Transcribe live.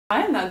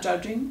I am not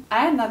judging,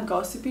 I am not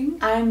gossiping,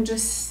 I am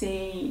just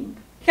saying.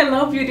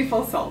 Hello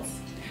beautiful souls!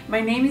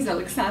 My name is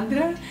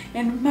Alexandra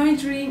and my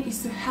dream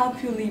is to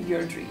help you live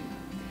your dream.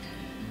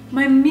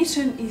 My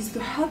mission is to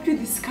help you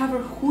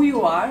discover who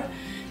you are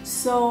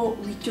so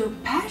with your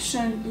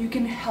passion you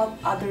can help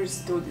others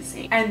do the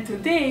same. And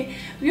today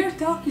we are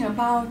talking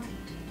about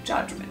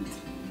judgment.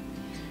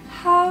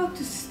 How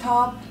to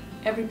stop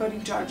everybody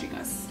judging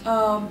us.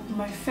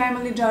 My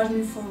family judge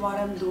me for what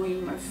I'm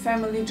doing, my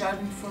family judge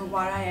me for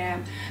what I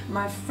am,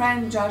 my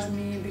friend judge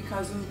me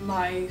because of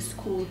my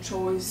school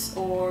choice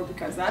or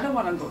because I don't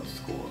want to go to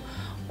school,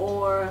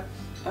 or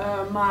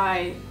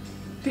my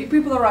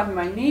people around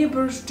my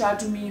neighbors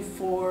judge me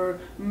for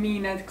me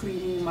not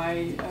cleaning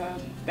my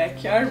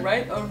backyard,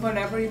 right, or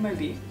whatever it might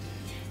be.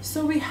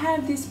 So we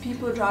have these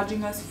people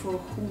judging us for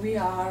who we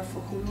are,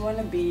 for who we want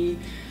to be,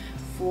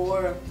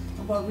 for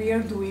what we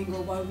are doing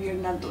or what we are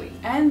not doing,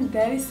 and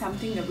that is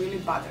something that really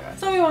bothers us.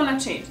 So we want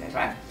to change that,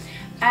 right?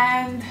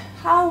 And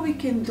how we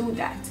can do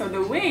that? So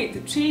the way to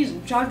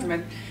change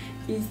judgment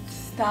is to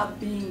stop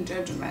being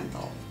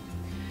judgmental.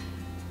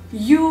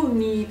 You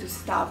need to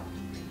stop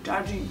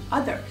judging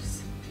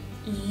others.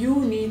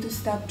 You need to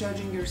stop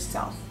judging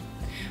yourself.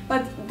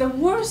 But the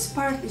worst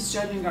part is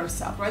judging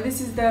ourselves, right? This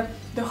is the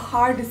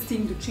hardest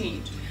thing to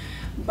change.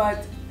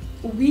 But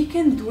we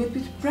can do it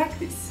with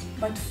practice.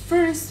 But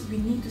first, we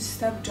need to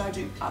stop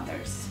judging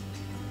others.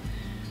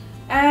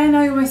 And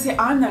I always say,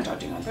 I'm not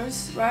judging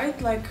others,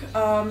 right? Like,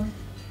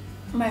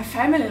 my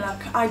family,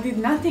 like, I did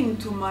nothing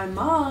to my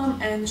mom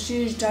and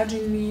she's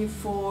judging me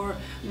for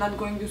not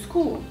going to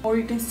school. Or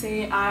you can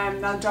say,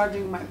 I'm not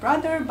judging my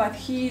brother, but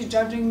he's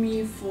judging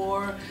me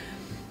for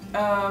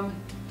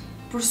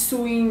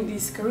pursuing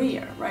this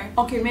career, right?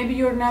 Okay, maybe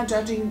you're not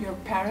judging your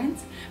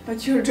parents,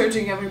 but you're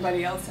judging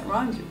everybody else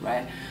around you,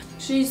 right?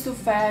 She's too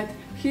fat,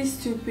 he's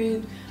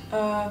stupid,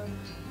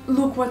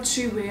 look what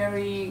she's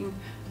wearing,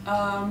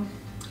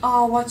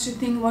 oh, what she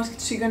think,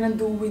 what's she gonna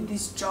do with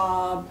this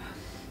job,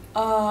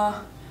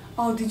 oh,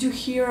 did you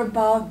hear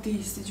about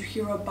this, did you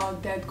hear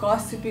about that?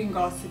 Gossiping,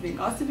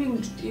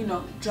 you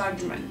know,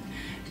 judgment.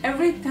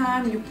 Every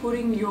time you're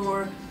putting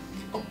your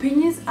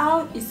opinions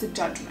out, it's a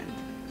judgment.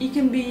 It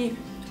can be,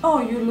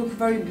 oh, you look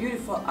very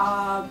beautiful,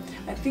 I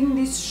think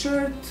this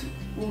shirt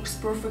works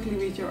perfectly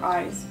with your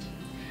eyes.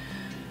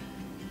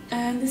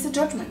 And it's a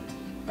judgment,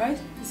 right?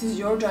 This is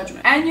your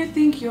judgment. And you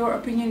think your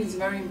opinion is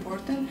very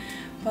important,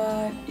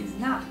 but it's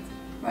not,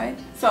 right?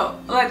 So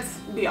let's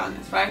be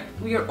honest, right?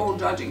 We are all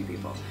judging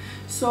people.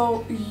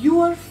 So you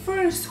are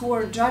first who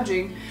are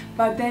judging,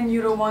 but then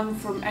you don't want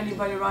from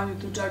anybody around you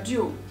to judge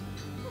you.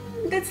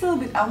 That's a little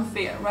bit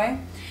unfair, right?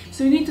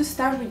 So you need to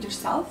start with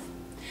yourself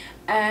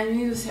and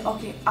you need to say,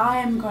 okay, I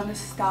am gonna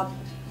stop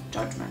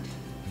judgment.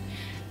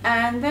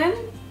 And then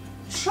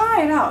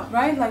try it out,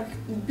 right? Like,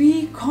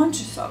 be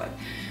conscious of it.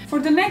 For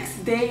the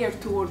next day or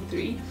 2 or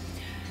 3,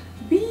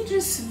 be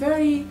just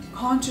very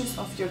conscious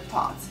of your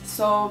thoughts.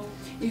 So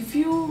if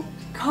you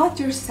caught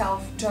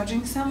yourself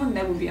judging someone,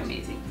 that would be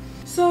amazing.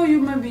 So you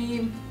may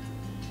be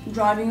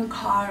driving a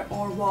car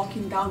or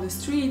walking down the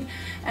street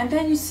and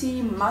then you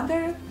see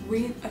mother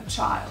with a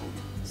child,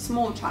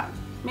 small child,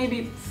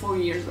 maybe 4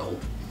 years old.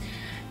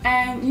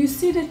 And you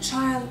see the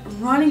child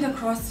running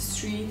across the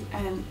street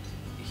and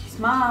his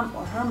mom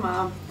or her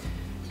mom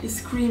is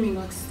screaming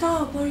like,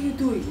 stop, what are you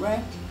doing,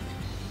 right?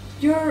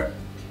 Your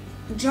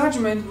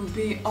judgment would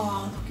be,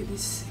 oh, look at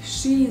this,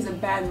 she is a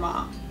bad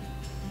mom,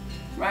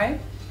 right?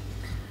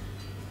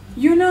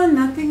 You know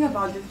nothing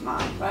about this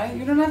mom, right?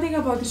 You know nothing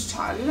about this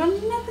child, you know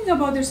nothing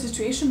about their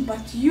situation,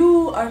 but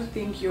you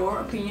think your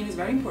opinion is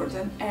very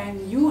important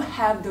and you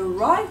have the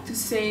right to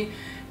say,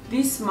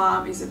 this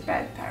mom is a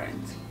bad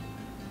parent.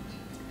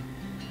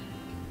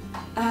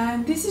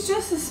 And this is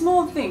just a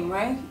small thing,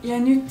 right?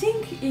 And you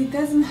think it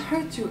doesn't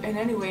hurt you in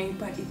any way,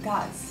 but it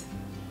does.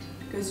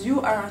 Because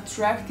you are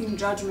attracting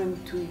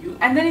judgment to you.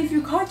 And then if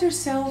you caught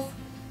yourself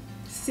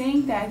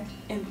saying that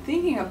and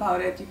thinking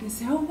about it, you can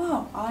say, oh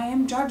wow, I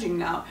am judging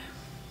now.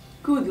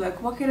 Good,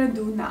 like what can I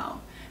do now?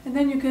 And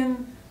then you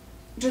can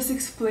just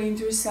explain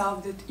to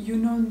yourself that you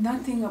know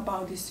nothing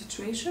about this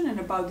situation and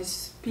about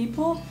these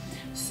people,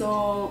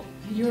 so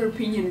your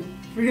opinion is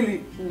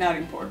really not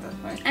important,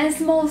 right? And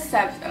small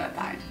steps at a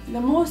time. The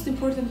most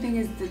important thing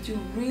is that you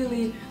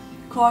really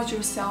caught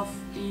yourself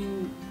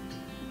in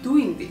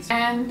doing this.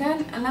 And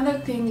then another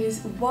thing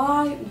is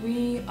why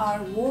we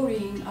are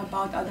worrying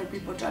about other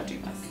people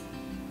judging us.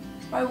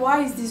 Right?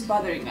 Why is this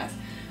bothering us?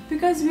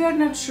 Because we are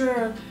not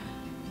sure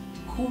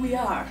who we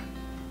are,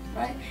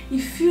 right?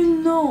 If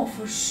you know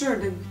for sure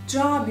the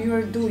job you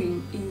are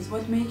doing is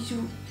what makes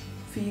you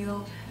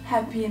feel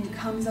happy and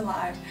comes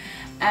alive,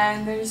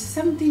 and there is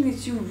something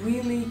that you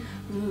really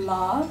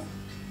love,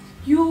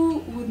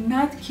 you would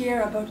not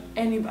care about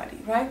anybody,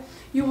 right?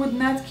 You would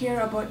not care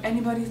about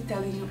anybody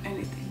telling you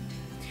anything.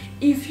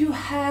 If you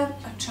have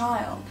a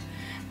child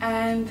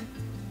and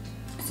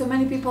so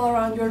many people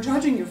around you are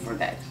judging you for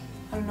that,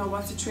 I don't know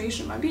what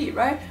situation might be,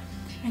 right?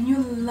 And you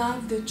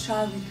love the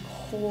child with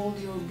all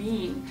your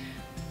being,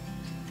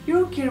 You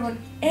don't care what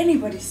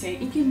anybody say.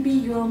 It can be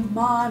your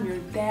mom, your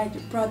dad,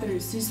 your brother, your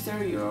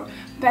sister, your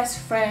best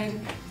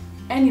friend,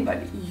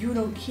 anybody. You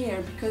don't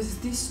care because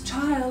this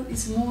child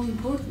is more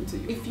important to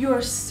you. If you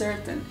are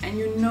certain and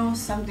you know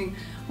something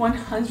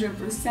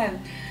 100%,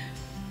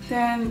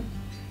 then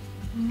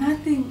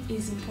nothing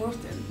is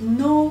important.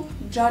 No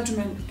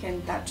judgment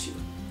can touch you.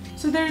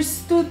 So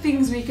there's two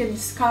things we can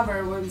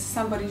discover when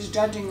somebody is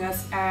judging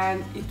us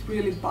and it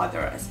really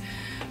bothers us.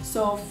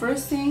 So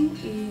first thing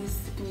is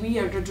we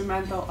are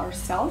judgmental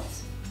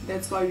ourselves.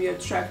 That's why we are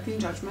attracting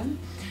judgment.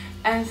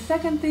 And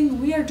second thing,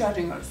 we are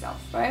judging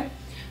ourselves, right?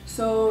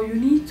 So you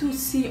need to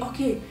see,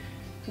 okay,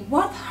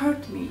 what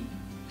hurt me?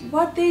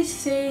 What they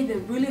say that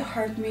really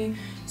hurt me?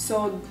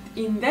 So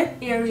in that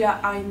area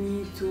I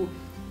need to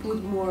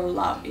put more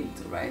love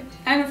into, right?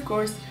 And of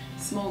course,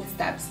 small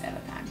steps at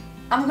a time.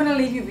 I'm gonna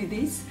leave you with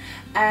this,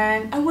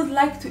 and I would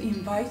like to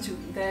invite you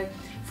that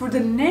for the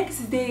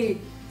next day,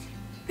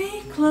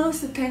 pay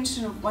close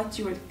attention of what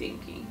you are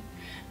thinking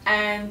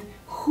and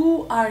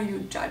who are you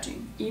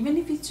judging, even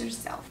if it's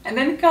yourself. And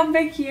then come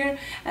back here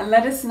and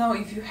let us know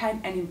if you had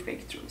any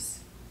breakthroughs.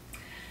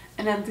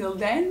 And until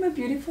then, my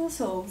beautiful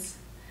souls,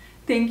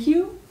 thank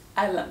you,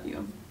 I love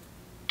you.